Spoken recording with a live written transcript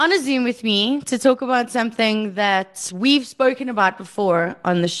on a Zoom with me to talk about something that we've spoken about before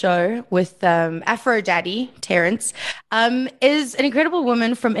on the show with Afro Daddy Terrence, is an incredible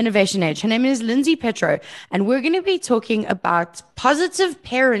woman from Innovation Age. Her name is Lindsay Petro, and we're going to be talking about positive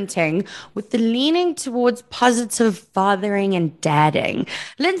parenting with the leaning towards positive fathering and dadding.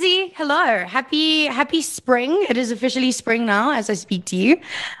 Lindsay, hello. Happy spring. It is officially spring now as I speak to you.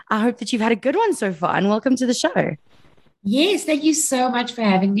 I hope that you've had a good one so far, and welcome to the show. Yes, thank you so much for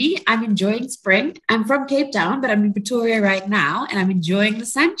having me. I'm enjoying spring. I'm from Cape Town, but I'm in Pretoria right now and I'm enjoying the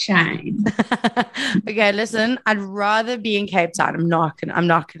sunshine. Okay, listen, I'd rather be in Cape Town. I'm not gonna.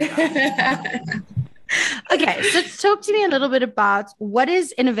 Okay, so talk to me a little bit about what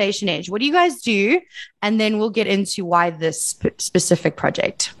is Innovation Edge? What do you guys do? And then we'll get into why this specific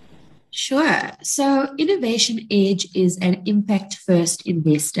project. Sure. So, Innovation Edge is an impact first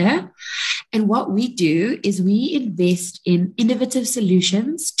investor. And what we do is we invest in innovative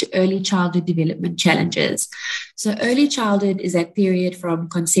solutions to early childhood development challenges. So, early childhood is that period from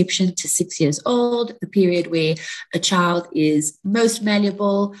conception to 6 years old, the period where a child is most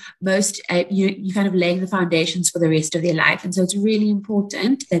malleable, you kind of laying the foundations for the rest of their life. And so, it's really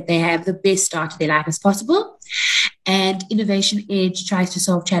important that they have the best start to their life as possible. And Innovation Edge tries to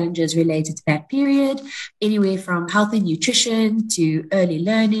solve challenges related to that period, anywhere from health and nutrition to early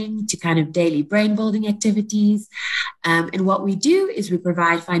learning to kind of daily brain building activities. And what we do is we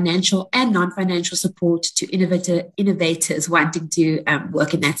provide financial and non-financial support to innovators wanting to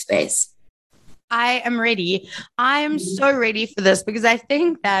work in that space. I am ready. I am so ready for this because I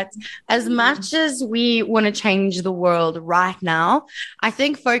think that as much as we want to change the world right now, I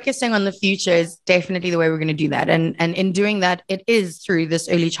think focusing on the future is definitely the way we're going to do that. And in doing that, it is through this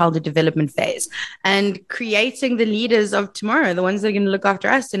early childhood development phase and creating the leaders of tomorrow, the ones that are going to look after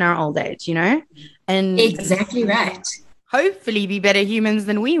us in our old age, and Exactly right. hopefully be better humans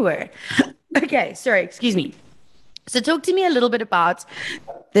than we were. Okay, sorry, excuse me. So talk to me a little bit about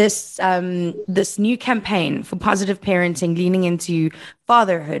this new campaign for positive parenting, leaning into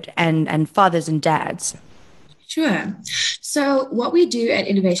fatherhood and fathers and dads. Sure. So what we do at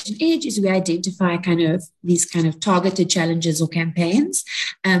Innovation Edge is we identify these kind of targeted challenges or campaigns,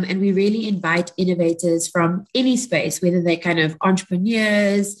 and we really invite innovators from any space, whether they're kind of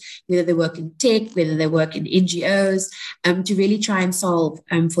entrepreneurs, whether they work in tech, whether they work in NGOs, to really try and solve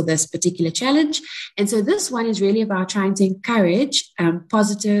for this particular challenge. And so this one is really about trying to encourage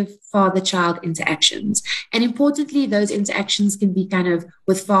positive father-child interactions. And importantly, those interactions can be kind of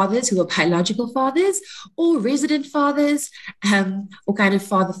with fathers who are biological fathers or resident fathers or kind of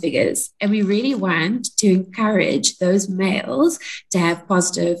father figures. And we really want to encourage those males to have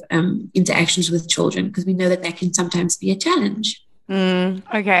positive interactions with children because we know that that can sometimes be a challenge.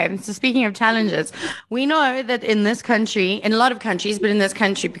 Okay, so speaking of challenges, we know that in this country, in a lot of countries, but in this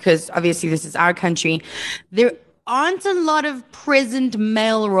country, because obviously this is our country, there aren't a lot of present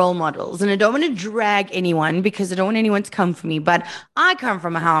male role models. And I don't want to drag anyone because I don't want anyone to come for me, but I come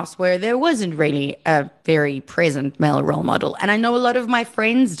from a house where there wasn't really a very present male role model. And I know a lot of my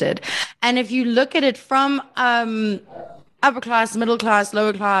friends did. And if you look at it from upper class, middle class,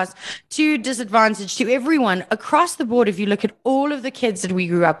 lower class, to disadvantage, to everyone across the board. If you look at all of the kids that we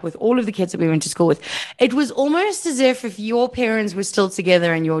grew up with, all of the kids that we went to school with, it was almost as if your parents were still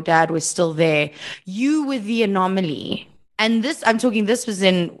together and your dad was still there, you were the anomaly. And this was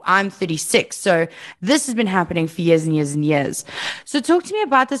I'm 36. So this has been happening for years and years and years. So talk to me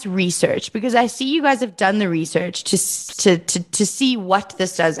about this research, because I see you guys have done the research to see what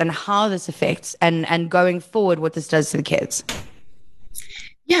this does and how this affects and going forward, what this does to the kids.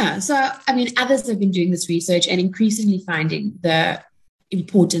 Yeah. So, I mean, others have been doing this research and increasingly finding the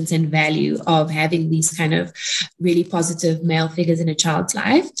importance and value of having these kind of really positive male figures in a child's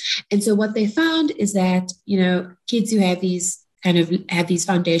life. And so what they found is that, kids who have these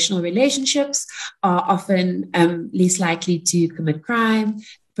foundational relationships are often least likely to commit crime,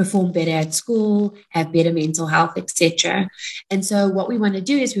 perform better at school, have better mental health, etc. And so what we want to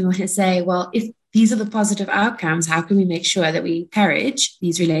do is we want to say, well, if these are the positive outcomes, how can we make sure that we encourage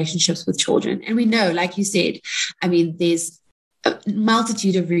these relationships with children? And we know, like you said, I mean, there's a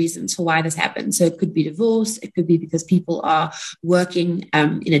multitude of reasons for why this happens. So it could be divorce. It could be because people are working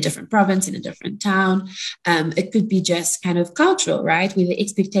in a different province, in a different town. It could be just kind of cultural, right? Where the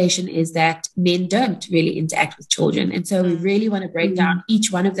expectation is that men don't really interact with children. And so we really want to break down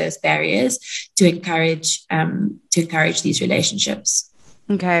each one of those barriers to encourage these relationships.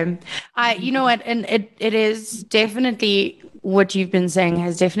 Okay. You know what, and it is definitely what you've been saying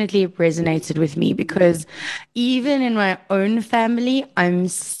has definitely resonated with me because even in my own family, I'm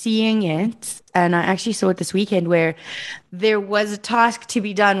seeing it. And I actually saw it this weekend where there was a task to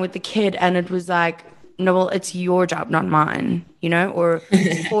be done with the kid, and it was like, no, well, it's your job, not mine, or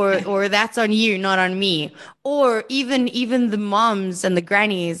that's on you, not on me. Or even the moms and the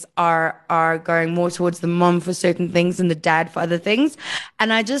grannies are going more towards the mom for certain things and the dad for other things.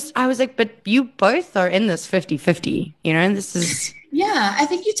 And I was like, but you both are in this 50-50, and this is. Yeah, I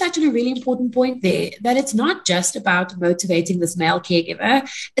think you touched on a really important point there that it's not just about motivating this male caregiver,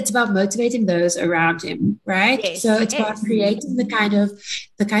 it's about motivating those around him, right? So Yes, it's about yes. creating the kind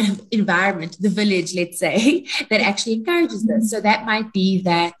of environment, the village, let's say, that actually encourages this. So that might be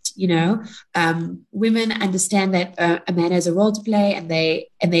that, women understand that a man has a role to play and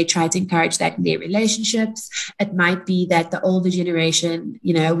they try to encourage that in their relationships. It might be that the older generation,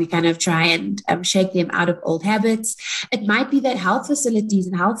 we kind of try and shake them out of old habits. It might be that health facilities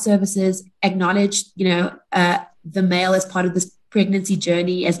and health services acknowledge, the male as part of this pregnancy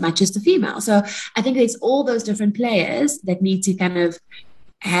journey as much as the female. So I think there's all those different players that need to kind of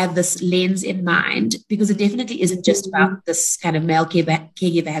have this lens in mind because it definitely isn't just about this kind of male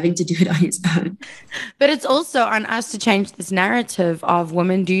caregiver having to do it on his own. But it's also on us to change this narrative of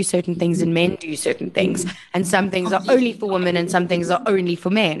women do certain things and men do certain things. And some things are only Completely. for women and some things are only for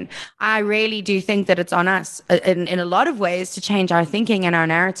men. I really do think that it's on us in a lot of ways to change our thinking and our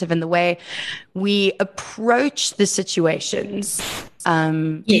narrative and the way we approach the situations Yes,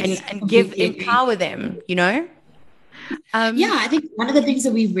 and give completely agree. empower them. Yeah, Um, I think one of the things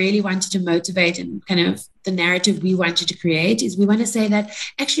that we really wanted to motivate and kind of the narrative we wanted to create is we want to say that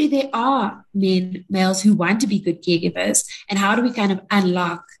actually there are males who want to be good caregivers. And how do we kind of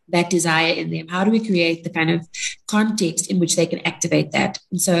unlock that desire in them? How do we create the kind of context in which they can activate that?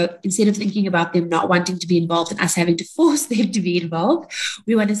 And so instead of thinking about them not wanting to be involved and us having to force them to be involved,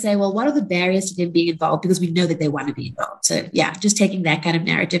 we want to say, well, what are the barriers to them being involved? Because we know that they want to be involved. So yeah, just taking that kind of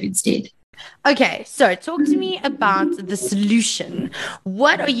narrative instead. Okay, so talk to me about the solution.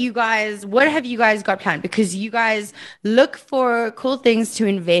 What have you guys got planned? Because you guys look for cool things to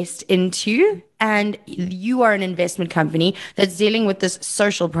invest into, and you are an investment company that's dealing with this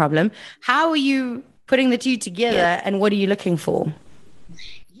social problem. How are you putting the two together, and what are you looking for?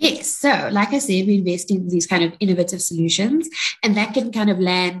 Yes. So, like I said, we invest in these kind of innovative solutions, and that can kind of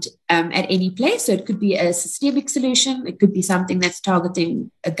land at any place. So, it could be a systemic solution, it could be something that's targeting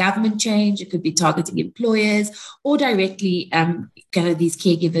a government change, it could be targeting employers, or directly kind of these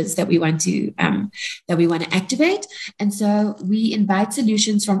caregivers that we want to activate. And so, we invite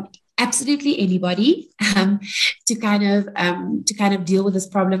solutions from absolutely anybody to kind of deal with this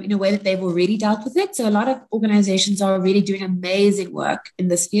problem in a way that they've already dealt with it. So a lot of organizations are already doing amazing work in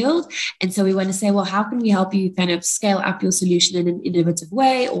this field. And so we want to say, well, how can we help you kind of scale up your solution in an innovative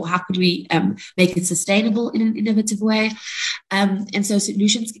way? Or how could we make it sustainable in an innovative way? And so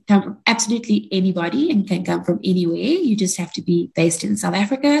solutions can come from absolutely anybody and can come from anywhere. You just have to be based in South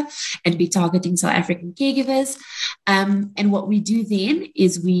Africa and be targeting South African caregivers. And what we do then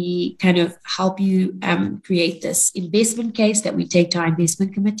is we kind of help you create this investment case that we take to our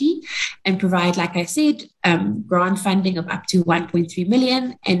investment committee and provide, like I said, grant funding of up to 1.3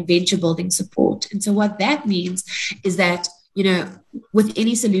 million and venture building support. And so what that means is that, with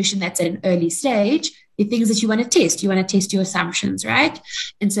any solution that's at an early stage, the things that you want to test. You want to test your assumptions, right?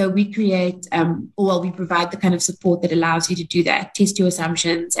 And so we create, we provide the kind of support that allows you to do that, test your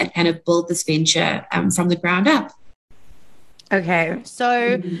assumptions and kind of build this venture from the ground up. Okay,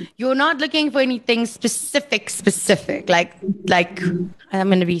 so you're not looking for anything specific. Like I'm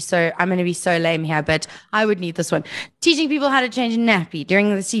gonna be so lame here, but I would need this one. Teaching people how to change a nappy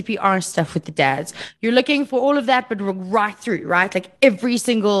during the CPR stuff with the dads. You're looking for all of that, but right through, right? Like every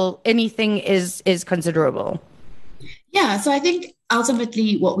single anything is considerable. Yeah, so I think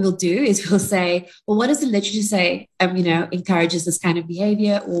ultimately what we'll do is we'll say, well, what does the literature say, encourages this kind of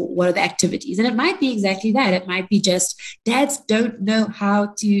behavior, or what are the activities? And it might be exactly that. It might be just dads don't know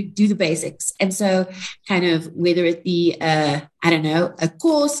how to do the basics. And so kind of whether it be, I don't know, a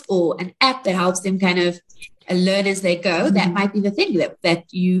course or an app that helps them kind of learn as they go, that might be the thing that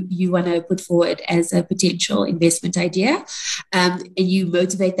you want to put forward as a potential investment idea. And you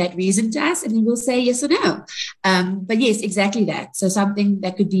motivate that reason to us, and then we'll say yes or no. But yes, exactly that. So something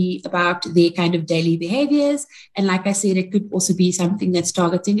that could be about their kind of daily behaviors. And like I said, it could also be something that's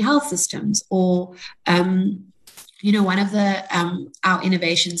targeting health systems or one of the our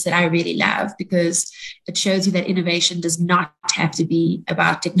innovations that I really love because it shows you that innovation does not have to be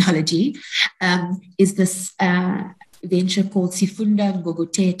about technology is this venture called Sifunda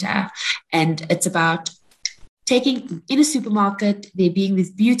Ngokuthetha, and it's about taking in a supermarket, there being this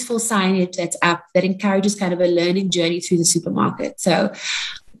beautiful signage that's up that encourages kind of a learning journey through the supermarket. So,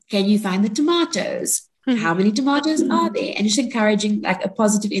 can you find the tomatoes? How many tomatoes are there? And just encouraging like a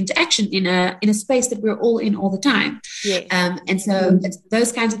positive interaction in a space that we're all in all the time. Yes. And so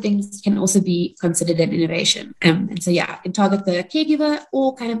those kinds of things can also be considered an innovation. And so yeah, can target the caregiver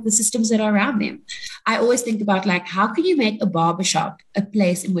or kind of the systems that are around them. I always think about like, how can you make a barbershop a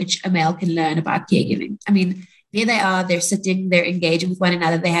place in which a male can learn about caregiving? I mean, there they are, they're sitting, they're engaging with one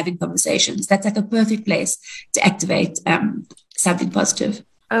another, they're having conversations. That's like a perfect place to activate something positive.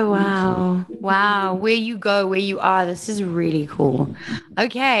 Oh, wow. Wow. Where you go, where you are. This is really cool.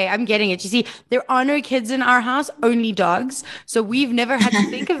 Okay, I'm getting it. You see, there are no kids in our house, only dogs. So we've never had to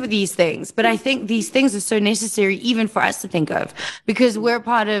think of these things. But I think these things are so necessary even for us to think of because we're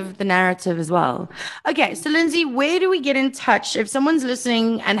part of the narrative as well. Okay, so Lindsay, where do we get in touch? If someone's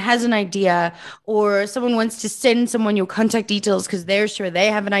listening and has an idea or someone wants to send someone your contact details because they're sure they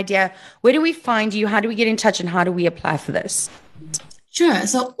have an idea, where do we find you? How do we get in touch and how do we apply for this? Sure.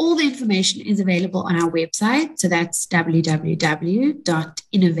 So all the information is available on our website. So that's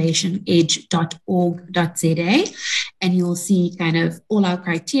www.innovationedge.org.za. And you'll see kind of all our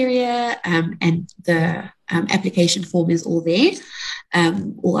criteria and the application form is all there,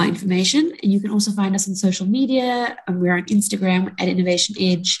 all our information. And you can also find us on social media. We're on Instagram at Innovation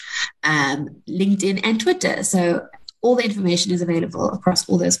Edge, LinkedIn and Twitter. So all the information is available across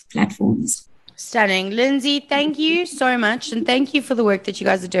all those platforms. Stunning. Lindsay, thank you so much. And thank you for the work that you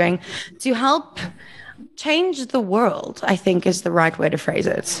guys are doing to help change the world, I think is the right way to phrase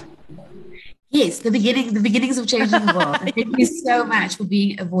it. Yes, the beginnings of changing the world. And thank you so much for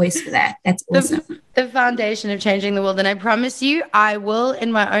being a voice for that. That's awesome. The foundation of changing the world. And I promise you, I will,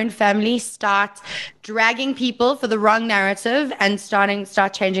 in my own family, start dragging people for the wrong narrative and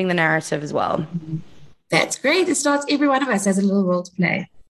start changing the narrative as well. That's great. It starts every one of us has a little role to play.